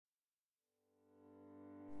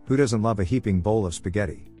Who doesn't love a heaping bowl of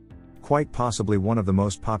spaghetti? Quite possibly one of the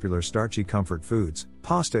most popular starchy comfort foods,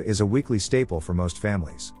 pasta is a weekly staple for most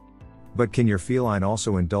families. But can your feline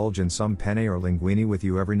also indulge in some penne or linguine with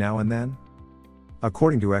you every now and then?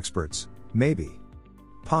 According to experts, maybe.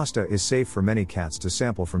 Pasta is safe for many cats to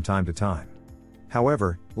sample from time to time.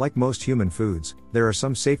 However, like most human foods, there are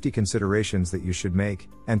some safety considerations that you should make,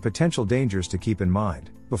 and potential dangers to keep in mind,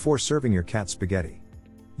 before serving your cat spaghetti.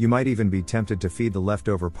 You might even be tempted to feed the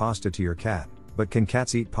leftover pasta to your cat, but can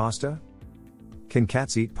cats eat pasta? Can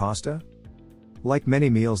cats eat pasta? Like many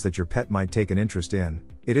meals that your pet might take an interest in,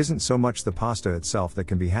 it isn't so much the pasta itself that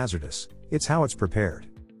can be hazardous, it's how it's prepared.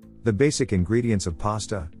 The basic ingredients of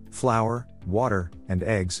pasta, flour, water, and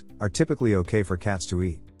eggs, are typically okay for cats to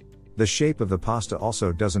eat. The shape of the pasta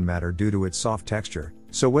also doesn't matter due to its soft texture,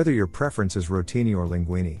 so whether your preference is rotini or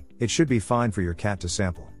linguine, it should be fine for your cat to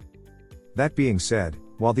sample. That being said,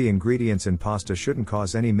 while the ingredients in pasta shouldn't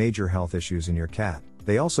cause any major health issues in your cat,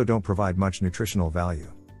 they also don't provide much nutritional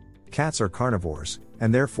value. Cats are carnivores,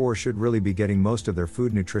 and therefore should really be getting most of their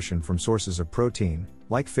food nutrition from sources of protein,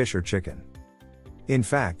 like fish or chicken. In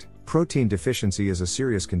fact, protein deficiency is a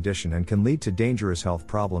serious condition and can lead to dangerous health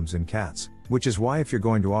problems in cats, which is why if you're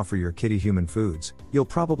going to offer your kitty human foods, you'll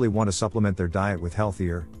probably want to supplement their diet with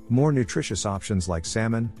healthier, more nutritious options like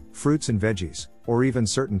salmon, fruits and veggies, or even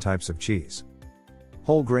certain types of cheese.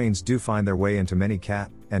 Whole grains do find their way into many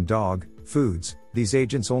cat and dog foods. These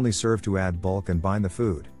agents only serve to add bulk and bind the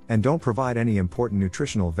food, and don't provide any important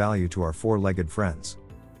nutritional value to our four-legged friends.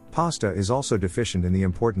 Pasta is also deficient in the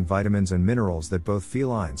important vitamins and minerals that both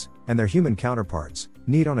felines, and their human counterparts,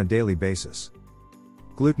 need on a daily basis.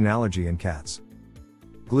 Gluten allergy in cats.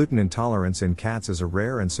 Gluten intolerance in cats is a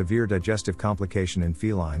rare and severe digestive complication in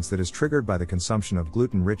felines that is triggered by the consumption of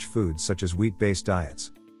gluten-rich foods such as wheat-based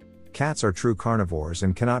diets. Cats are true carnivores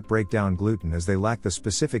and cannot break down gluten as they lack the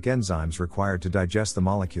specific enzymes required to digest the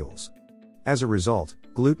molecules. As a result,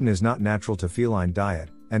 gluten is not natural to feline diet,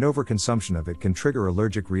 and overconsumption of it can trigger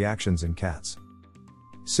allergic reactions in cats.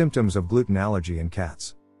 Symptoms of gluten allergy in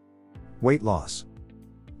cats. Weight loss.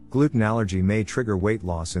 Gluten allergy may trigger weight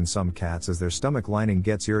loss in some cats as their stomach lining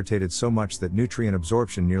gets irritated so much that nutrient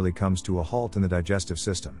absorption nearly comes to a halt in the digestive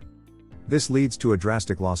system. This leads to a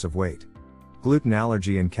drastic loss of weight. Gluten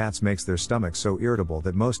allergy in cats makes their stomachs so irritable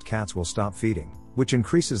that most cats will stop feeding, which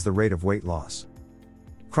increases the rate of weight loss.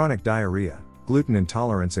 Chronic diarrhea. Gluten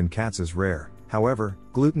intolerance in cats is rare, however,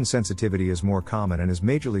 gluten sensitivity is more common and is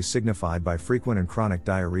majorly signified by frequent and chronic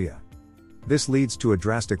diarrhea. This leads to a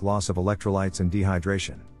drastic loss of electrolytes and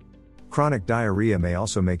dehydration. Chronic diarrhea may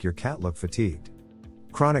also make your cat look fatigued.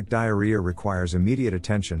 Chronic diarrhea requires immediate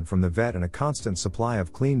attention from the vet and a constant supply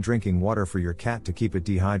of clean drinking water for your cat to keep it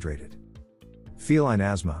dehydrated. Feline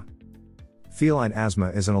asthma. Feline asthma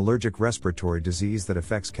is an allergic respiratory disease that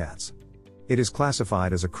affects cats. It is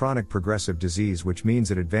classified as a chronic progressive disease, which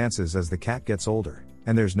means it advances as the cat gets older,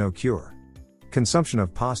 and there's no cure. Consumption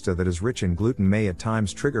of pasta that is rich in gluten may at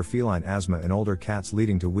times trigger feline asthma in older cats,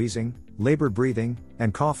 leading to wheezing, labored breathing,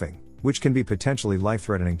 and coughing, which can be potentially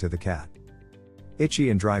life-threatening to the cat. Itchy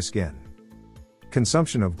and dry skin.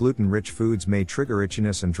 Consumption of gluten-rich foods may trigger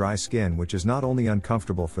itchiness and dry skin, which is not only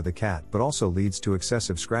uncomfortable for the cat but also leads to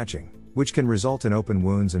excessive scratching, which can result in open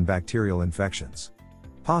wounds and bacterial infections.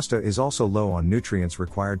 Pasta is also low on nutrients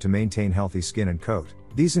required to maintain healthy skin and coat.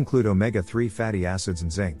 These include omega-3 fatty acids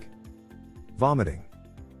and zinc. Vomiting.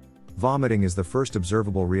 Vomiting is the first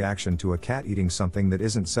observable reaction to a cat eating something that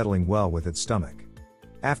isn't settling well with its stomach.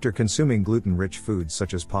 After consuming gluten-rich foods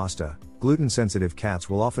such as pasta, gluten-sensitive cats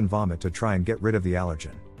will often vomit to try and get rid of the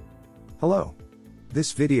allergen. Hello.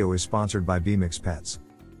 This video is sponsored by Bmix Pets.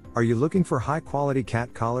 Are you looking for high-quality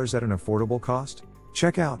cat collars at an affordable cost?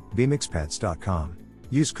 Check out bmixpets.com.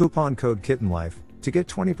 Use coupon code KittenLife to get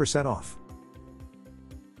 20% off.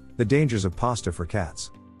 The dangers of pasta for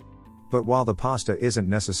cats. But while the pasta isn't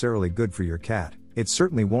necessarily good for your cat, it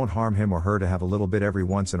certainly won't harm him or her to have a little bit every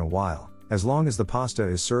once in a while, as long as the pasta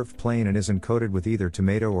is served plain and isn't coated with either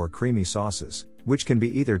tomato or creamy sauces, which can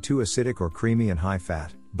be either too acidic or creamy and high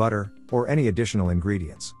fat, butter, or any additional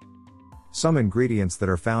ingredients. Some ingredients that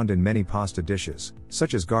are found in many pasta dishes,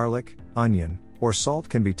 such as garlic, onion, or salt,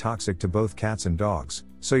 can be toxic to both cats and dogs,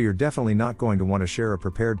 so you're definitely not going to want to share a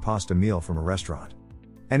prepared pasta meal from a restaurant.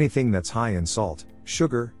 Anything that's high in salt,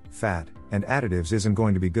 sugar, fat, and additives isn't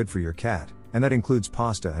going to be good for your cat, and that includes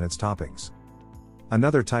pasta and its toppings.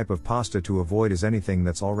 Another type of pasta to avoid is anything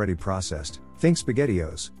that's already processed, think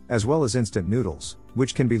SpaghettiOs, as well as instant noodles,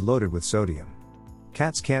 which can be loaded with sodium.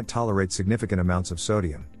 Cats can't tolerate significant amounts of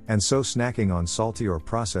sodium, and so snacking on salty or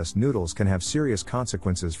processed noodles can have serious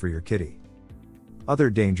consequences for your kitty. Other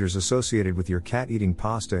dangers associated with your cat eating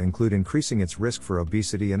pasta include increasing its risk for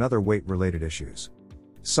obesity and other weight-related issues.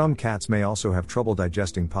 Some cats may also have trouble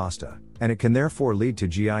digesting pasta, and it can therefore lead to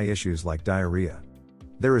GI issues like diarrhea.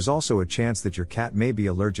 There is also a chance that your cat may be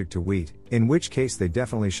allergic to wheat, in which case they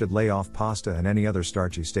definitely should lay off pasta and any other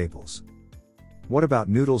starchy staples. What about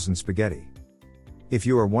noodles and spaghetti? If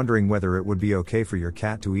you are wondering whether it would be okay for your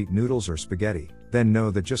cat to eat noodles or spaghetti, then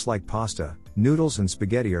know that just like pasta, noodles and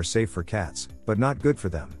spaghetti are safe for cats, but not good for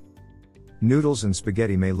them. Noodles and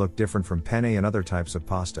spaghetti may look different from penne and other types of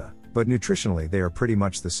pasta, but nutritionally they are pretty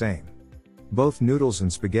much the same. Both noodles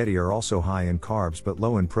and spaghetti are also high in carbs but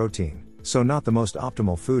low in protein, so not the most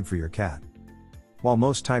optimal food for your cat. While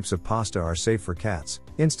most types of pasta are safe for cats,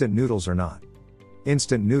 instant noodles are not.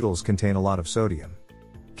 Instant noodles contain a lot of sodium.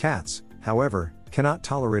 Cats, however, cannot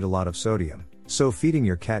tolerate a lot of sodium, so feeding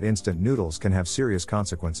your cat instant noodles can have serious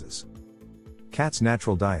consequences. Cats'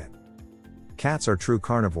 natural diet. Cats are true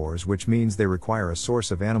carnivores, which means they require a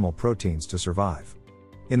source of animal proteins to survive.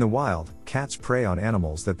 In the wild, cats prey on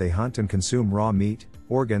animals that they hunt and consume raw meat,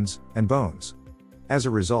 organs, and bones. As a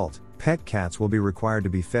result, pet cats will be required to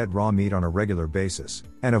be fed raw meat on a regular basis,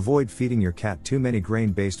 and avoid feeding your cat too many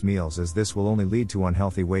grain-based meals, as this will only lead to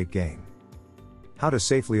unhealthy weight gain. How to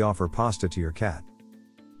safely offer pasta to your cat.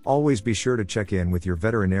 Always be sure to check in with your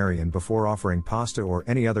veterinarian before offering pasta or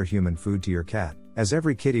any other human food to your cat, as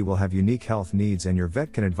every kitty will have unique health needs and your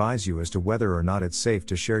vet can advise you as to whether or not it's safe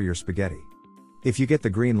to share your spaghetti. If you get the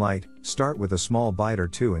green light, start with a small bite or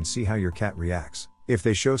two and see how your cat reacts. If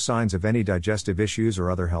they show signs of any digestive issues or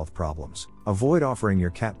other health problems, avoid offering your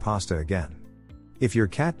cat pasta again. If your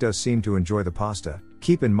cat does seem to enjoy the pasta,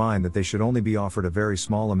 keep in mind that they should only be offered a very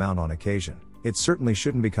small amount on occasion. It certainly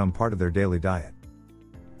shouldn't become part of their daily diet.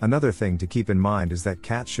 Another thing to keep in mind is that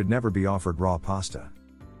cats should never be offered raw pasta.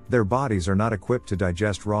 Their bodies are not equipped to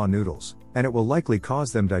digest raw noodles, and it will likely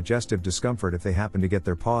cause them digestive discomfort if they happen to get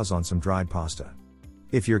their paws on some dried pasta.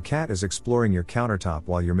 If your cat is exploring your countertop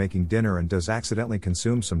while you're making dinner and does accidentally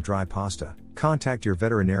consume some dry pasta, contact your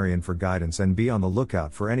veterinarian for guidance and be on the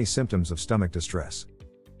lookout for any symptoms of stomach distress.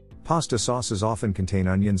 Pasta sauces often contain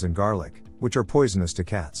onions and garlic, which are poisonous to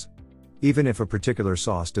cats. Even if a particular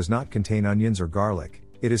sauce does not contain onions or garlic,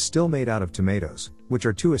 it is still made out of tomatoes, which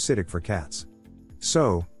are too acidic for cats.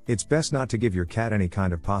 So, it's best not to give your cat any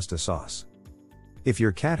kind of pasta sauce. If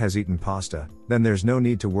your cat has eaten pasta, then there's no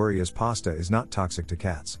need to worry, as pasta is not toxic to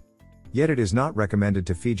cats. Yet it is not recommended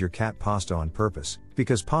to feed your cat pasta on purpose,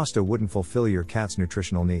 because pasta wouldn't fulfill your cat's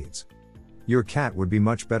nutritional needs. Your cat would be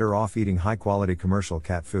much better off eating high-quality commercial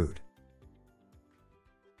cat food.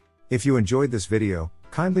 If you enjoyed this video,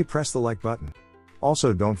 kindly press the like button.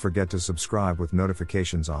 Also, don't forget to subscribe with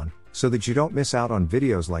notifications on, so that you don't miss out on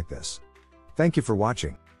videos like this. Thank you for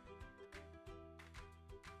watching.